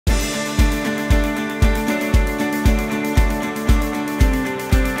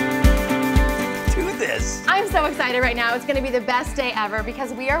so excited right now. It's gonna be the best day ever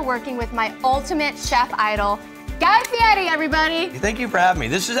because we are working with my ultimate chef idol, Guy Fieri, everybody. Thank you for having me.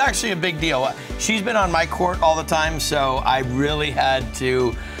 This is actually a big deal. She's been on my court all the time, so I really had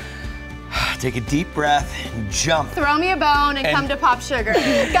to take a deep breath and jump. Throw me a bone and come to Popsugar.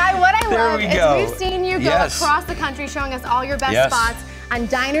 Guy, what I love is we've seen you go across the country showing us all your best spots on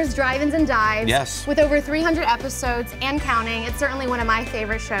diners, drive-ins, and dives. Yes. With over 300 episodes and counting. It's certainly one of my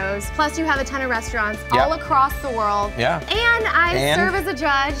favorite shows. Plus, you have a ton of restaurants all across the world. Yeah. And I serve as a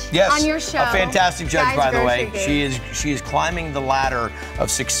judge on your show. A fantastic judge, by the way. Game. She is climbing the ladder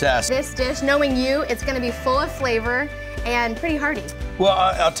of success. This dish, knowing you, it's gonna be full of flavor and pretty hearty. Well,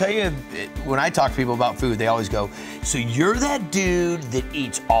 I'll tell you, when I talk to people about food, they always go, so you're that dude that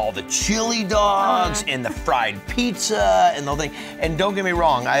eats all the chili dogs and the fried pizza and the whole thing. And don't get me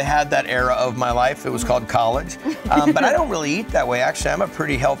wrong, I had that era of my life. It was called college. But I don't really eat that way. Actually, I'm a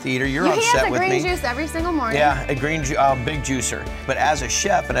pretty healthy eater. You're on set with me. He has a green juice every single morning. Yeah, a green big juicer. But as a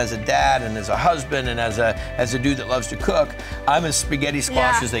chef and as a dad and as a husband and as a dude that loves to cook, I'm as spaghetti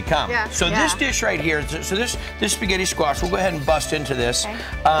squash as they come. Yeah. So this dish right here, so this spaghetti squash, we'll go ahead and bust into this.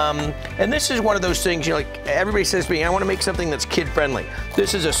 Okay. And this is one of those things, you know, like everybody says to me, I want to make something that's kid-friendly.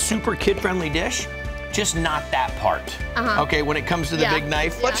 This is a super kid-friendly dish, just not that part. Okay, when it comes to the big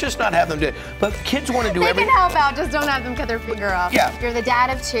knife, let's just not have them do it. But kids want to do everything. They can help out, just don't have them cut their finger off. Yeah. You're the dad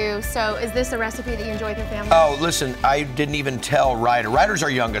of 2, so is this a recipe that you enjoy with your family? Oh, listen, I didn't even tell Ryder. Ryder's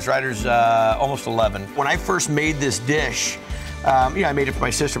our youngest. Ryder's almost 11. When I first made this dish, I made it for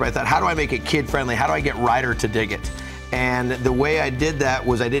my sister, but I thought, how do I make it kid-friendly? How do I get Ryder to dig it? And the way I did that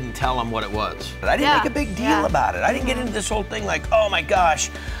was I didn't tell him what it was. But I didn't make a big deal about it. I didn't get into this whole thing like, oh my gosh.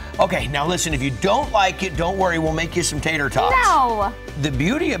 Okay, now listen, if you don't like it, don't worry, we'll make you some tater tots. No. The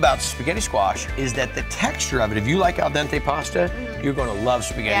beauty about spaghetti squash is that the texture of it, if you like al dente pasta, you're gonna love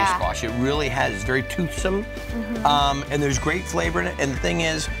spaghetti squash. It really has, it's very toothsome, and there's great flavor in it. And the thing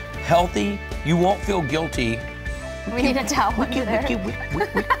is, healthy, you won't feel guilty. We need a towel under there.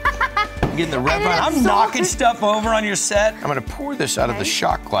 Getting the rev on. I'm knocking stuff over on your set. I'm gonna pour this out of the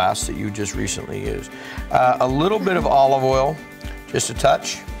shot glass that you just recently used. A little bit of olive oil, just a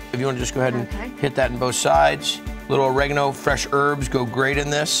touch. If you wanna just go ahead and hit that in both sides. A little oregano, fresh herbs go great in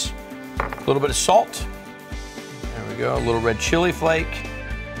this. A little bit of salt. There we go, a little red chili flake.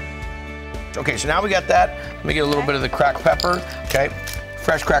 Okay, so now we got that. Let me get a little bit of the cracked pepper, okay?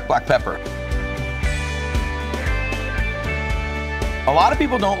 Fresh cracked black pepper. A lot of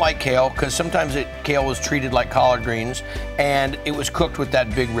people don't like kale because sometimes kale was treated like collard greens and it was cooked with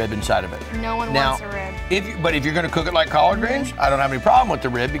that big rib inside of it. No one wants a rib. But if you're going to cook it like collard greens, I don't have any problem with the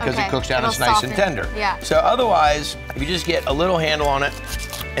rib because it cooks down, it's nice and tender. Yeah. So otherwise, if you just get a little handle on it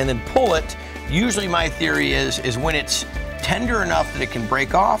and then pull it, usually my theory is when it's tender enough that it can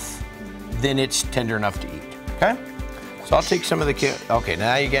break off, then it's tender enough to eat, okay? So I'll take some of the kale. Okay,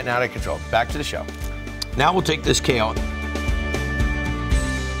 now you're getting out of control. Back to the show. Now we'll take this kale.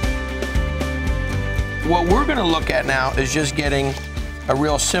 What we're gonna look at now is just getting a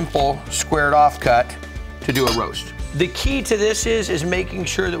real simple squared off cut to do a roast. The key to this is making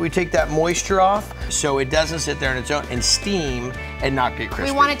sure that we take that moisture off so it doesn't sit there on its own and steam and not get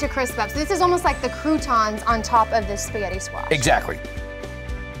crispy. We want it to crisp up. So this is almost like the croutons on top of this spaghetti squash. Exactly.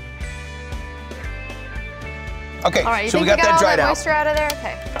 Okay, all right, so we got that dried out. Moisture out of there?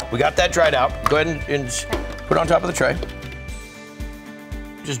 Okay. We got that dried out. Go ahead and put it on top of the tray.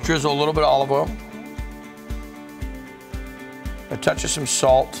 Just drizzle a little bit of olive oil. A touch of some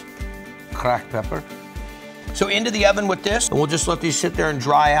salt, cracked pepper. So into the oven with this, and we'll just let these sit there and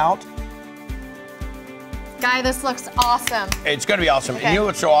dry out. Guy, this looks awesome. It's gonna be awesome. And you know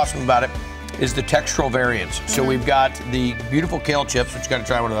what's so awesome about it is the textural variance. So we've got the beautiful kale chips, which you gotta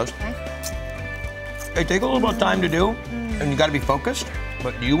try one of those. They take a little bit of time to do, and you gotta be focused,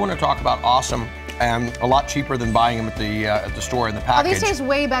 but you wanna talk about awesome and a lot cheaper than buying them at the store in the package. Oh, these taste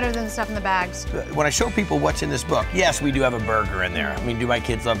way better than the stuff in the bags. When I show people what's in this book, yes, we do have a burger in there. I mean, do my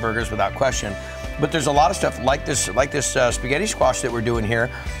kids love burgers? Without question. But there's a lot of stuff like this spaghetti squash that we're doing here.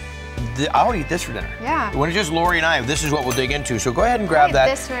 I'll eat this for dinner. Yeah. When it's just Lori and I, this is what we'll dig into. So go ahead and grab that.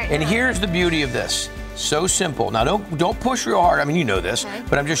 This right and now. Here's the beauty of this. So simple. Now don't push real hard. I mean, you know this,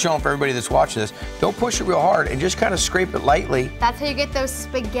 but I'm just showing for everybody that's watching this. Don't push it real hard and just kind of scrape it lightly. That's how you get those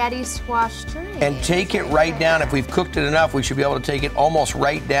spaghetti squash strings. And take it right down. If we've cooked it enough, we should be able to take it almost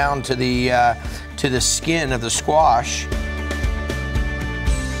right down to the skin of the squash.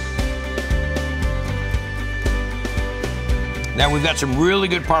 Now we've got some really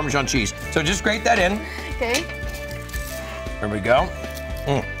good Parmesan cheese. So just grate that in. Okay. There we go.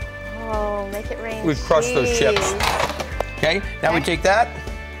 Oh, make it rain. We've crushed those chips. Okay, now we take that,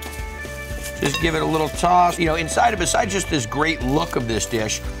 Just give it a little toss. You know, inside, besides just this great look of this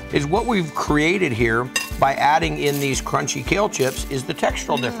dish, is what we've created here by adding in these crunchy kale chips is the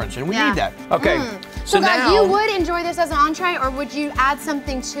textural difference, and we need that. Okay, so now, guys, you would enjoy this as an entree, or would you add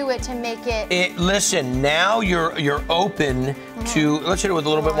something to it to make it? Listen, now you're open to, let's hit it with a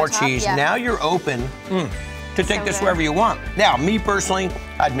little bit more cheese. Yeah. Now you're open to take this wherever you want. Now, me personally,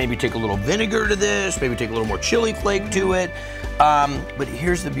 I'd maybe take a little vinegar to this, maybe take a little more chili flake to it. But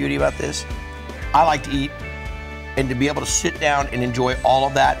here's the beauty about this. I like to eat, and to be able to sit down and enjoy all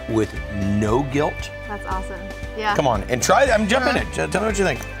of that with no guilt. That's awesome. Yeah. Come on, and try it. I'm jumping it. Tell me what you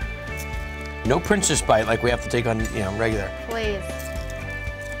think. No princess bite like we have to take on, you know, regular. Please.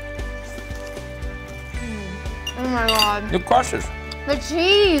 Oh my God. It crushes. The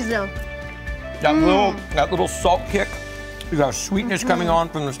cheese. That little salt kick. You got sweetness coming on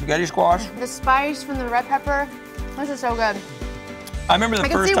from the spaghetti squash. The spice from the red pepper. This is so good. I remember the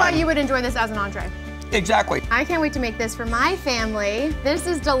first time. I can see why you would enjoy this as an entree. Exactly. I can't wait to make this for my family. This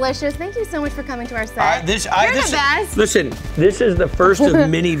is delicious. Thank you so much for coming to our set. You're the best. Listen, this is the first of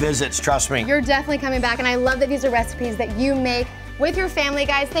many visits, trust me. You're definitely coming back, and I love that these are recipes that you make with your family,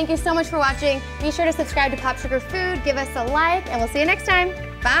 guys. Thank you so much for watching. Be sure to subscribe to Popsugar Food, give us a like, and we'll see you next time.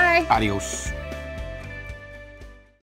 Bye. Adios.